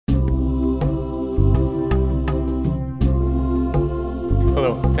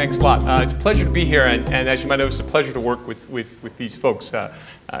Thanks a lot. It's a pleasure to be here, and as you might know, it's a pleasure to work with these folks.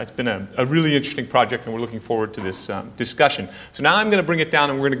 It's been a really interesting project, and we're looking forward to this discussion. So now I'm going to bring it down,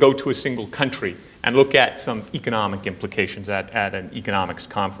 and we're going to go to a single country and look at some economic implications at an economics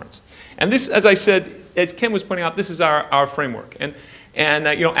conference. And this, as I said, as Ken was pointing out, this is our framework. And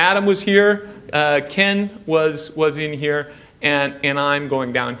you know, Adam was here, Ken was in here, and I'm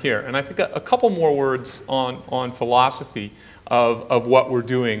going down here. And I think a couple more words on philosophy of what we're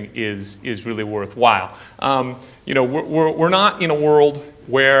doing is really worthwhile. You know, we're not in a world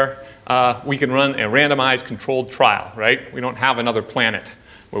where we can run a randomized controlled trial, right? We don't have another planet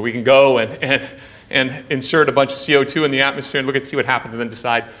where we can go and insert a bunch of CO2 in the atmosphere and look and see what happens and then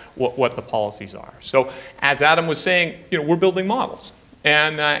decide what the policies are. So as Adam was saying, you know, we're building models.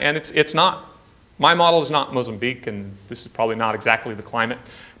 And it's not, my model is not Mozambique, and this is probably not exactly the climate,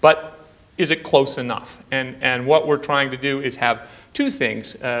 but is it close enough? And what we're trying to do is have two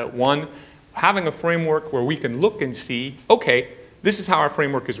things. One, having a framework where we can look and see, okay, this is how our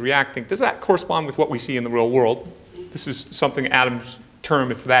framework is reacting. Does that correspond with what we see in the real world? This is something Adam's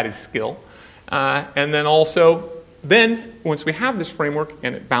term, if that is skill. And then also, once we have this framework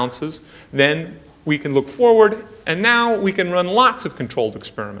and it bounces, then we can look forward, and now we can run lots of controlled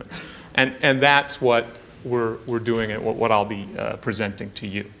experiments. And that's what we're doing and what I'll be presenting to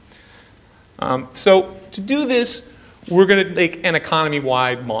you. So to do this, we're going to make an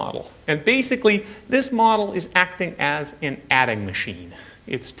economy-wide model. And basically, this model is acting as an adding machine.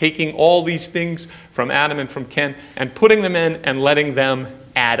 It's taking all these things from Adam and from Ken and putting them in and letting them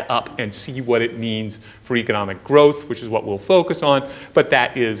add up and see what it means for economic growth, which is what we'll focus on, but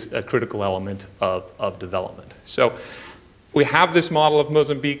that is a critical element of development. So we have this model of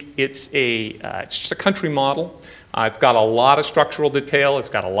Mozambique. It's just a country model. It's got a lot of structural detail. It's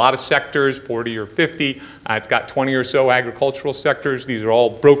got a lot of sectors, 40 or 50. It's got 20 or so agricultural sectors. These are all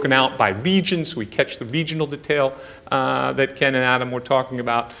broken out by region, so we catch the regional detail that Ken and Adam were talking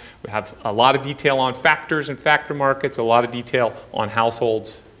about. We have a lot of detail on factors and factor markets, a lot of detail on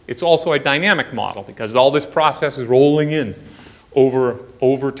households. It's also a dynamic model because all this process is rolling in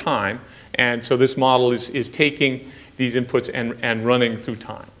over time. And so this model is taking these inputs and running through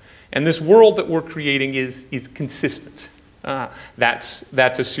time. And this world that we're creating is consistent. That's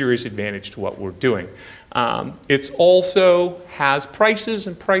a serious advantage to what we're doing. It also has prices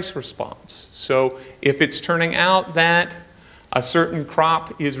and price response. So if it's turning out that a certain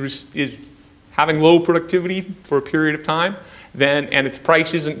crop is having low productivity for a period of time, and its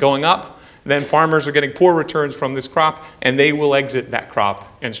price isn't going up, then farmers are getting poor returns from this crop, and they will exit that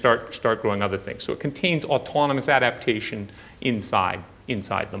crop and start growing other things. So it contains autonomous adaptation inside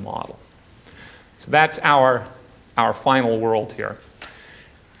the model. So that's our final world here.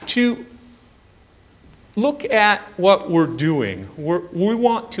 To look at what we're doing, we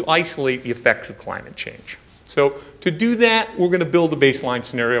want to isolate the effects of climate change. So to do that, we're going to build a baseline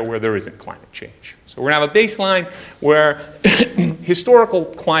scenario where there isn't climate change. So we're going to have a baseline where historical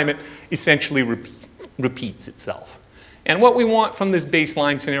climate essentially repeats itself. And what we want from this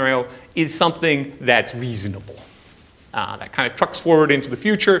baseline scenario is something that's reasonable. That kind of trucks forward into the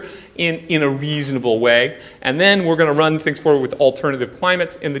future in a reasonable way. And then we're going to run things forward with alternative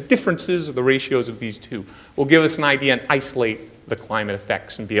climates, and the differences or the ratios of these two will give us an idea and isolate the climate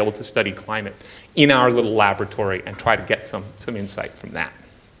effects and be able to study climate in our little laboratory and try to get some insight from that.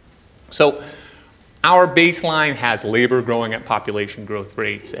 So our baseline has labor growing at population growth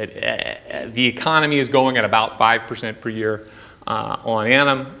rates. The economy is going at about 5% per year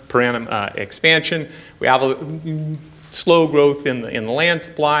per annum expansion. We have a slow growth in the land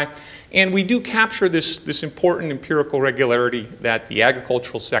supply. And we do capture this important empirical regularity that the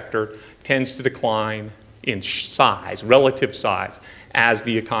agricultural sector tends to decline in size, relative size, as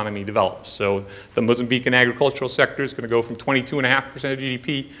the economy develops. So the Mozambican agricultural sector is going to go from 22.5% of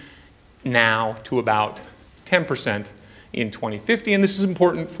GDP now to about 10% in 2050. And this is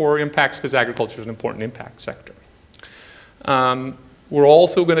important for impacts because agriculture is an important impact sector. We're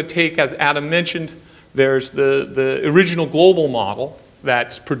also going to take, as Adam mentioned, there's the original global model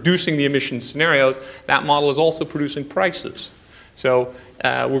that's producing the emission scenarios. That model is also producing prices. So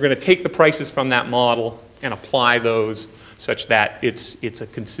we're going to take the prices from that model and apply those such that it's a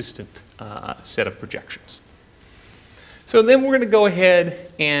consistent set of projections. So then we're going to go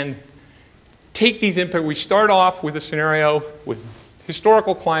ahead and take these inputs. We start off with a scenario with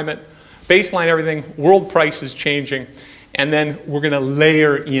historical climate, baseline everything, world prices changing, and then we're going to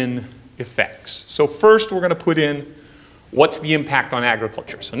layer in effects. So first we're going to put in what's the impact on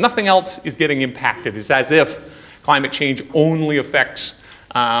agriculture. So nothing else is getting impacted. It's as if climate change only affects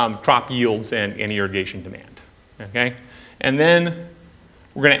crop yields and irrigation demand. Okay? And then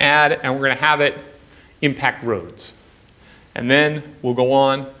we're going to add, and we're going to have it impact roads. And then we'll go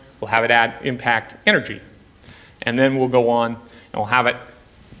on, we'll have it impact energy. And then we'll go on, and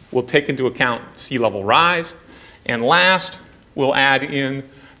we'll take into account sea level rise. And last, we'll add in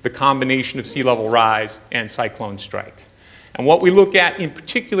the combination of sea level rise and cyclone strike. And what we look at in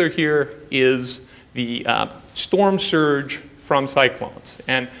particular here is the storm surge from cyclones.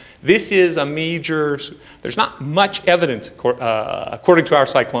 And this is a major, there's not much evidence, according to our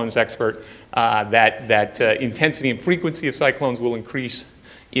cyclones expert, that intensity and frequency of cyclones will increase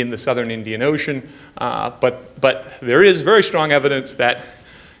in the southern Indian Ocean. But there is very strong evidence that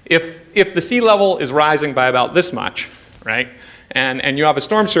if the sea level is rising by about this much, right, and you have a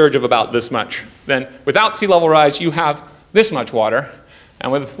storm surge of about this much, then without sea level rise, you have this much water.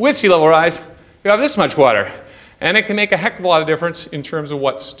 And with sea level rise, you have this much water. And it can make a heck of a lot of difference in terms of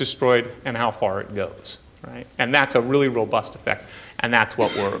what's destroyed and how far it goes, right? And that's a really robust effect, and that's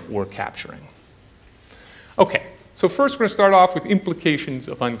what we're capturing. Okay, so first we're going to start off with implications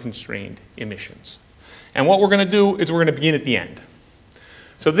of unconstrained emissions. And what we're going to do is we're going to begin at the end.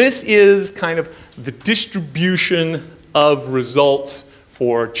 So this is kind of the distribution of results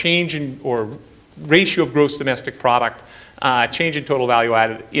for change in, or ratio of gross domestic product, change in total value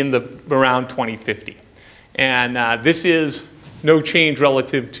added in around 2050. And this is no change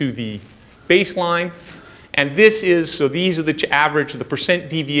relative to the baseline. And this is, so these are the average of the percent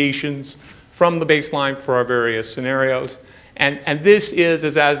deviations from the baseline for our various scenarios. And this is,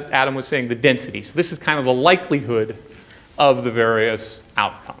 as Adam was saying, the density. So this is kind of the likelihood of the various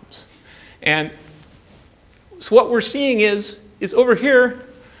outcomes. And so what we're seeing is over here,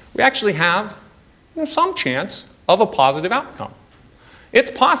 we actually have some chance of a positive outcome.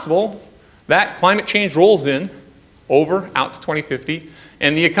 It's possible that climate change rolls in over out to 2050,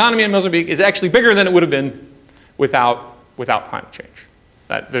 and the economy in Mozambique is actually bigger than it would have been without climate change.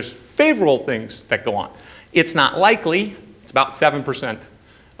 There's favorable things that go on. It's not likely. It's about 7%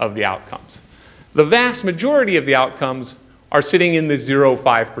 of the outcomes. The vast majority of the outcomes are sitting in the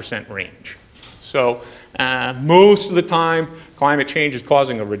 0–5% range. So most of the time, climate change is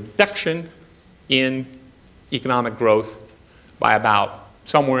causing a reduction in economic growth by about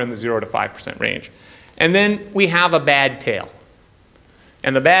somewhere in the 0 to 5% range. And then we have a bad tail.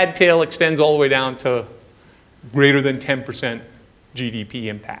 And the bad tail extends all the way down to greater than 10% GDP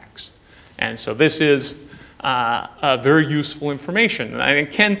impacts. And so this is very useful information. And I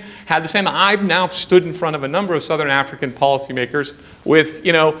think Ken had the same. I've now stood in front of a number of Southern African policymakers with,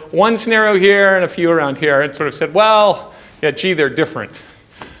 one scenario here and a few around here, and sort of said, well, yeah, gee, they're different.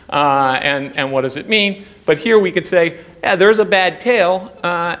 And what does it mean? But here we could say, yeah, there's a bad tail,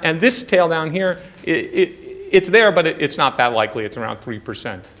 and this tail down here, it's there, but it's not that likely. It's around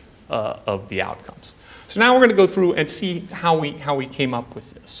 3% of the outcomes. So now we're going to go through and see how we came up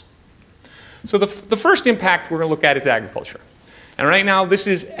with this. So the first impact we're going to look at is agriculture. And right now, this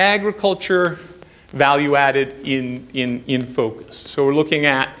is agriculture value added in focus. So we're looking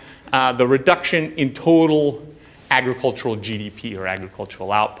at the reduction in total agricultural GDP, or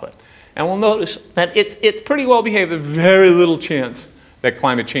agricultural output. And we'll notice that it's pretty well behaved. There's very little chance that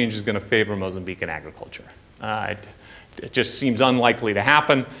climate change is going to favor Mozambican agriculture. It just seems unlikely to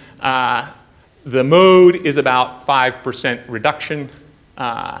happen. The mode is about 5% reduction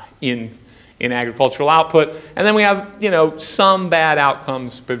in agricultural output. And then we have some bad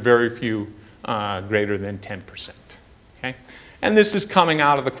outcomes, but very few greater than 10%. Okay? And this is coming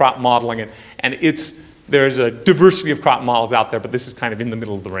out of the crop modeling. And there's a diversity of crop models out there, but this is kind of in the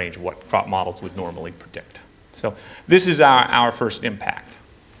middle of the range of what crop models would normally predict. So this is our first impact.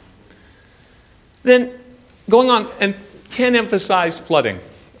 Then going on, and Ken emphasized flooding.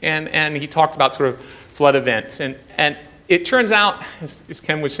 And he talked about sort of flood events. And it turns out, as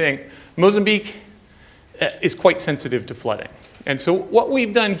Ken was saying, Mozambique is quite sensitive to flooding. And so what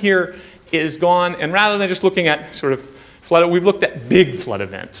we've done here is gone, and rather than just looking at sort of flood, we've looked at big flood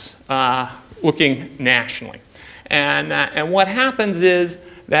events, looking nationally. And what happens is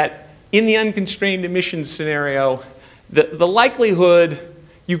that in the unconstrained emissions scenario, the likelihood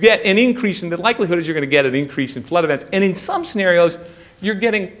you get an increase in, the likelihood is you're going to get an increase in flood events. And in some scenarios, you're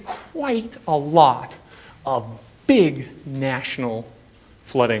getting quite a lot of big national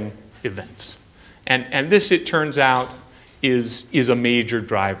flooding events. And this, it turns out, is a major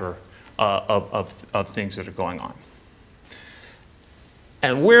driver of things that are going on.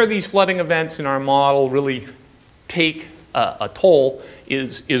 And where these flooding events in our model really take a toll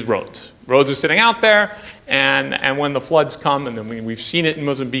is roads. Roads are sitting out there, and when the floods come, and then we've seen it in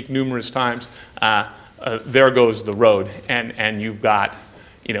Mozambique numerous times, there goes the road, and you've got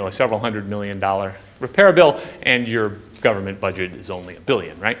a several $100 million repair bill, and you're government budget is only $1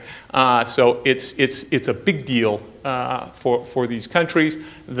 billion, right? So it's a big deal for these countries.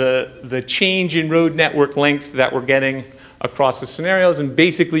 The change in road network length that we're getting across the scenarios, and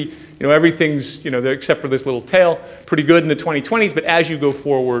basically, everything's, except for this little tail, pretty good in the 2020s, but as you go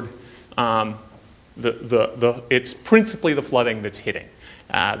forward, it's principally the flooding that's hitting.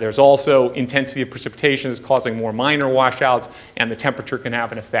 There's also intensity of precipitation is causing more minor washouts, and the temperature can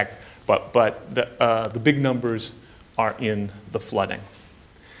have an effect, but the big numbers are in the flooding.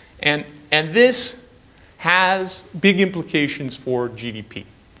 And this has big implications for GDP.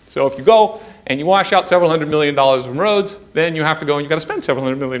 So if you go and you wash out several $100 million from roads, then you have to go and you've got to spend several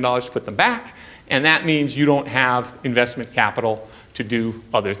 $100 million to put them back, and that means you don't have investment capital to do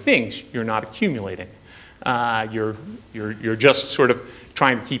other things. You're not accumulating. You're just sort of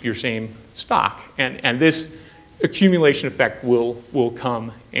trying to keep your same stock. And this accumulation effect will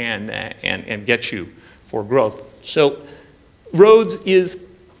come and get you for growth. So roads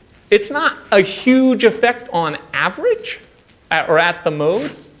it's not a huge effect on average or at the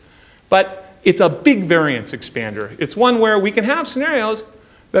mode, but it's a big variance expander. It's one where we can have scenarios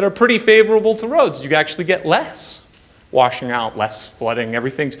that are pretty favorable to roads. You actually get less washing out, less flooding,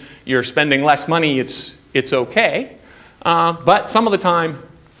 you're spending less money, it's okay. But some of the time,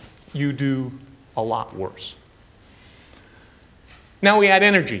 you do a lot worse. Now we add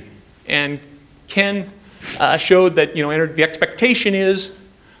energy. And Ken showed that the expectation is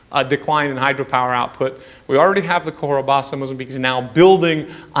a decline in hydropower output. We already have the Cahora Mozambique is now building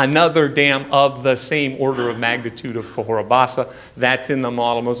another dam of the same order of magnitude of Cahora. That's in the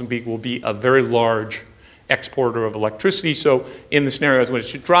model. Mozambique will be a very large exporter of electricity. So in the scenarios when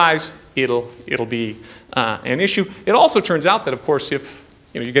it dries, it'll be an issue. It also turns out that, of course, if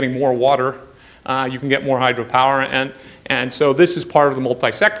you're getting more water, you can get more hydropower. And so this is part of the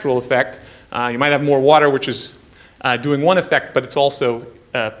multisectoral effect. You might have more water, which is doing one effect, but it's also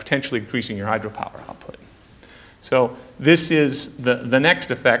potentially increasing your hydropower output. So this is the next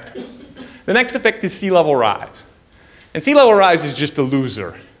effect. The next effect is sea level rise. And sea level rise is just a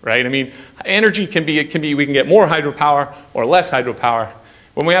loser, right? I mean, energy can be we can get more hydropower or less hydropower.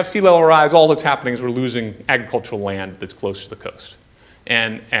 When we have sea level rise, all that's happening is we're losing agricultural land that's close to the coast.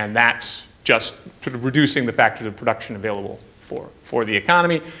 And that's just sort of reducing the factors of production available for the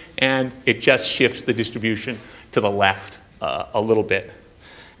economy, and it just shifts the distribution to the left a little bit.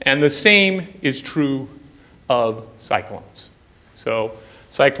 And the same is true of cyclones. So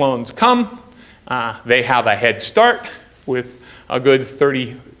cyclones come, they have a head start with a good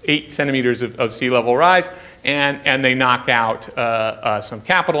 38 centimeters of sea level rise, and they knock out some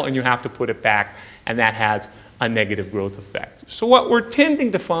capital, and you have to put it back, and that has a negative growth effect. So what we're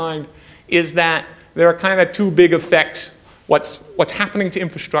tending to find is that there are kind of two big effects. What's happening to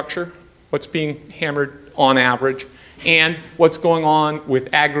infrastructure, what's being hammered on average, and what's going on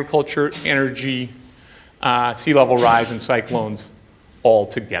with agriculture, energy, sea level rise, and cyclones all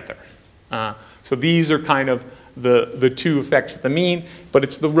together. So these are kind of the two effects at the mean, but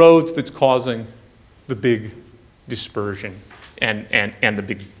it's the roads that's causing the big dispersion and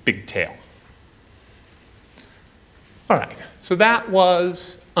the big tail. All right, so that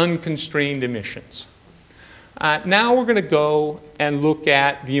was unconstrained emissions. Now we're going to go and look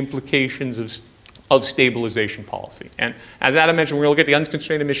at the implications of stabilization policy. And as Adam mentioned, we're going to look at the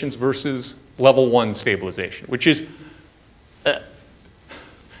unconstrained emissions versus level 1 stabilization, which is,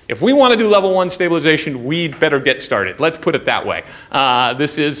 if we want to do level 1 stabilization, we'd better get started. Let's put it that way.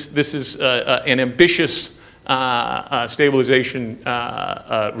 This is an ambitious stabilization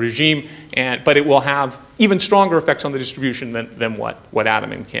regime, but it will have even stronger effects on the distribution than what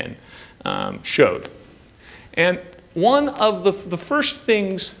Adam and Ken showed. And one of the first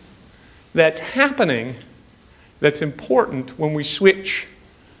things that's happening that's important when we switch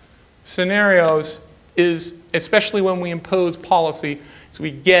scenarios is, especially when we impose policy, is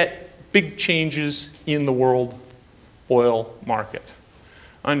we get big changes in the world oil market.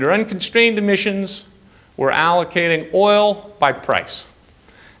 Under unconstrained emissions, we're allocating oil by price.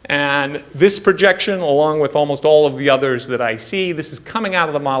 And this projection, along with almost all of the others that I see, this is coming out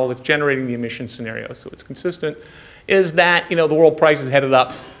of the model that's generating the emission scenario, so it's consistent, is that the world price is headed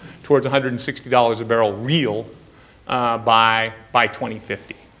up towards $160 a barrel real by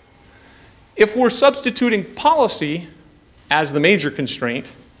 2050. If we're substituting policy as the major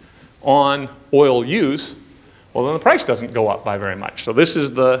constraint on oil use, well, then the price doesn't go up by very much. So this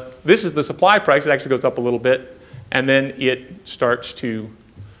is the supply price. It actually goes up a little bit, and then it starts to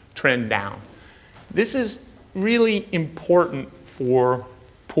trend down. This is really important for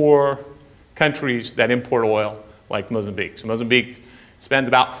poor countries that import oil, like Mozambique. So Mozambique spends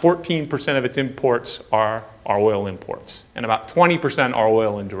about 14% of its imports are oil imports, and about 20% are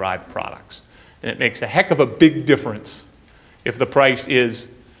oil and derived products. And it makes a heck of a big difference if the price is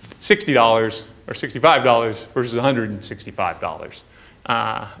 $60 or $65 versus $165.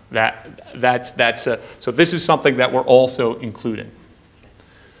 So this is something that we're also including.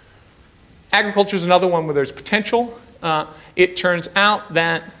 Agriculture is another one where there's potential. It turns out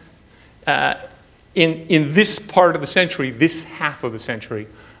that in this part of the century, this half of the century,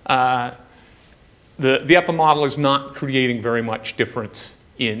 the EPA model is not creating very much difference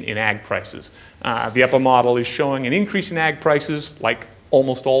in ag prices. The EPA model is showing an increase in ag prices, like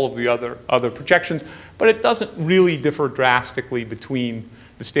almost all of the other projections, but it doesn't really differ drastically between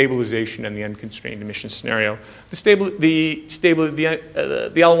the stabilization and the unconstrained emissions scenario. The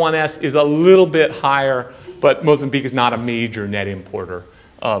L1S is a little bit higher, but Mozambique is not a major net importer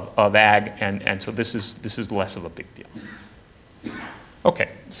of ag, and so this is less of a big deal. Okay,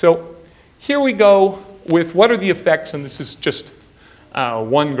 so here we go with what are the effects, and this is just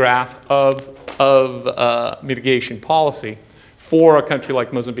one graph of mitigation policy for a country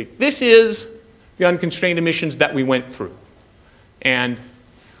like Mozambique. This is the unconstrained emissions that we went through and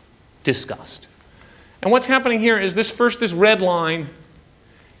discussed. And what's happening here is this red line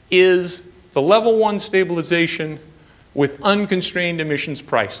is the level 1 stabilization with unconstrained emissions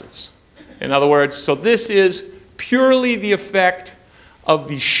prices. In other words, so this is purely the effect of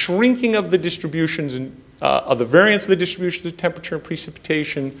the shrinking of the distributions and of the variance of the distributions of temperature and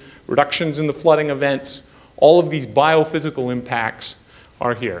precipitation, reductions in the flooding events, all of these biophysical impacts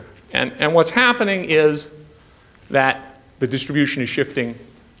are here. And what's happening is that the distribution is shifting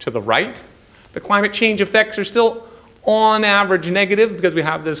to the right. The climate change effects are still on average negative because we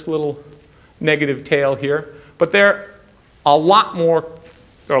have this little negative tail here, but they're a lot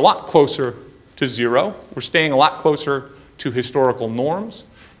closer to zero. We're staying a lot closer to historical norms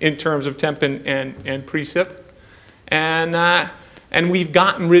in terms of temp and precip. And we've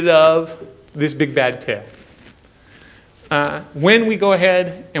gotten rid of this big bad tail. When we go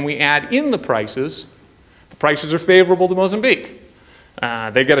ahead and we add in the prices are favorable to Mozambique.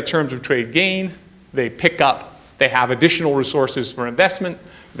 They get a terms of trade gain. They have additional resources for investment.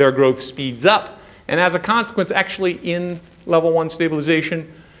 Their growth speeds up. And as a consequence, actually in level 1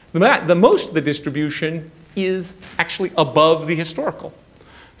 stabilization, the most of the distribution is actually above the historical.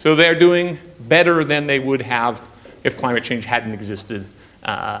 So they're doing better than they would have if climate change hadn't existed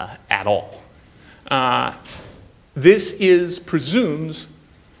at all. This presumes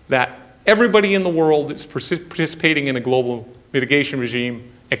that everybody in the world is participating in a global mitigation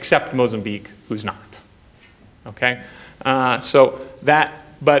regime except Mozambique, who's not. Okay, that's the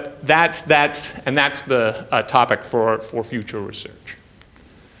topic for future research.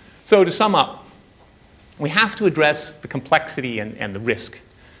 So to sum up, we have to address the complexity and the risk,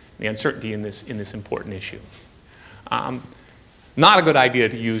 the uncertainty in this important issue. Not a good idea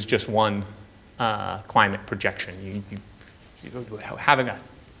to use just one climate projection. Having a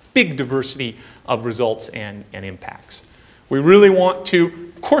big diversity of results and impacts. We really want to,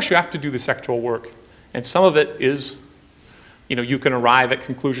 of course you have to do the sectoral work, and some of it is, you can arrive at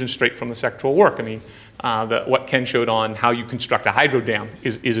conclusions straight from the sectoral work. I mean, what Ken showed on how you construct a hydro dam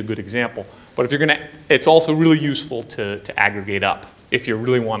is a good example. But if you're going to, it's also really useful to aggregate up if you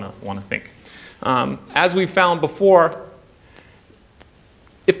really want to think. As we found before,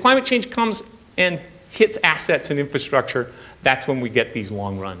 if climate change comes and hits assets and infrastructure, that's when we get these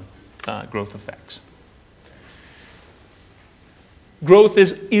long-run growth effects. Growth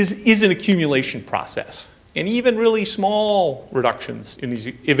is an accumulation process. And even really small reductions in these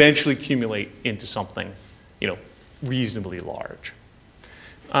eventually accumulate into something, reasonably large.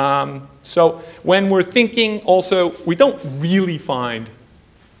 So when we're thinking also, we don't really find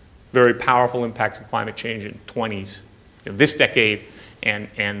very powerful impacts of climate change in 20s, this decade and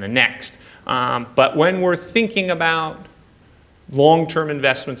the next. But when we're thinking about long-term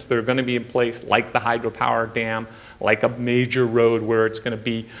investments that are going to be in place, like the hydropower dam, like a major road where it's going to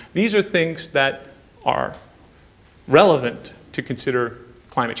be, these are things that are relevant to consider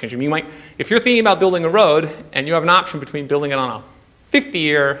climate change. I mean, if you're thinking about building a road and you have an option between building it on a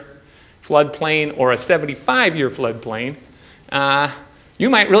 50-year floodplain or a 75-year floodplain, you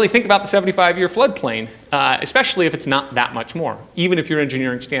might really think about the 75-year floodplain, especially if it's not that much more, even if your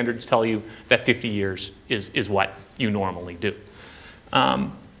engineering standards tell you that 50 years is what you normally do.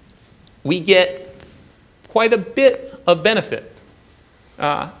 We get quite a bit of benefit.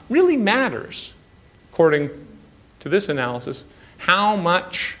 Really matters, according to this analysis, how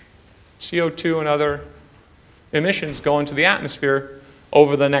much CO2 and other emissions go into the atmosphere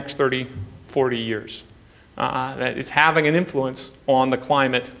over the next 30, 40 years. That it's having an influence on the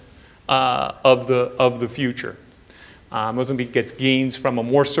climate of the future. Mozambique gets gains from a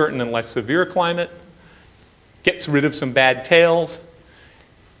more certain and less severe climate, gets rid of some bad tails.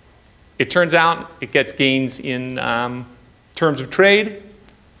 It turns out it gets gains in terms of trade,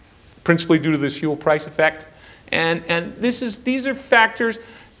 principally due to this fuel price effect. And these are factors.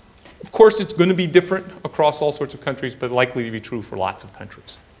 Of course, it's going to be different across all sorts of countries, but likely to be true for lots of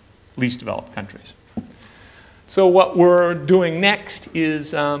countries, least developed countries. So what we're doing next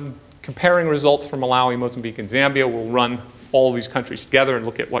is comparing results from Malawi, Mozambique, and Zambia. We'll run all these countries together and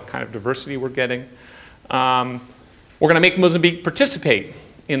look at what kind of diversity we're getting. We're going to make Mozambique participate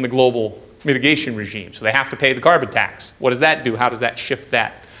in the global mitigation regime. So they have to pay the carbon tax. What does that do? How does that shift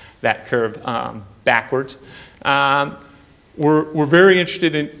that curve backwards? We're very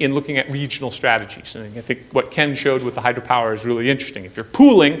interested in looking at regional strategies. And I think what Ken showed with the hydropower is really interesting. If you're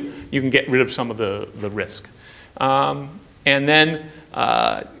pooling, you can get rid of some of the risk. And then,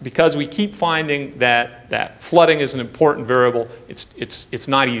 because we keep finding that flooding is an important variable, it's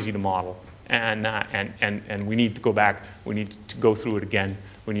not easy to model. And we need to go back, we need to go through it again.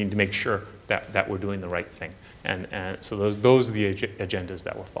 We need to make sure that we're doing the right thing. And so those are the agendas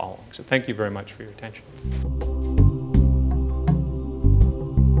that we're following. So thank you very much for your attention.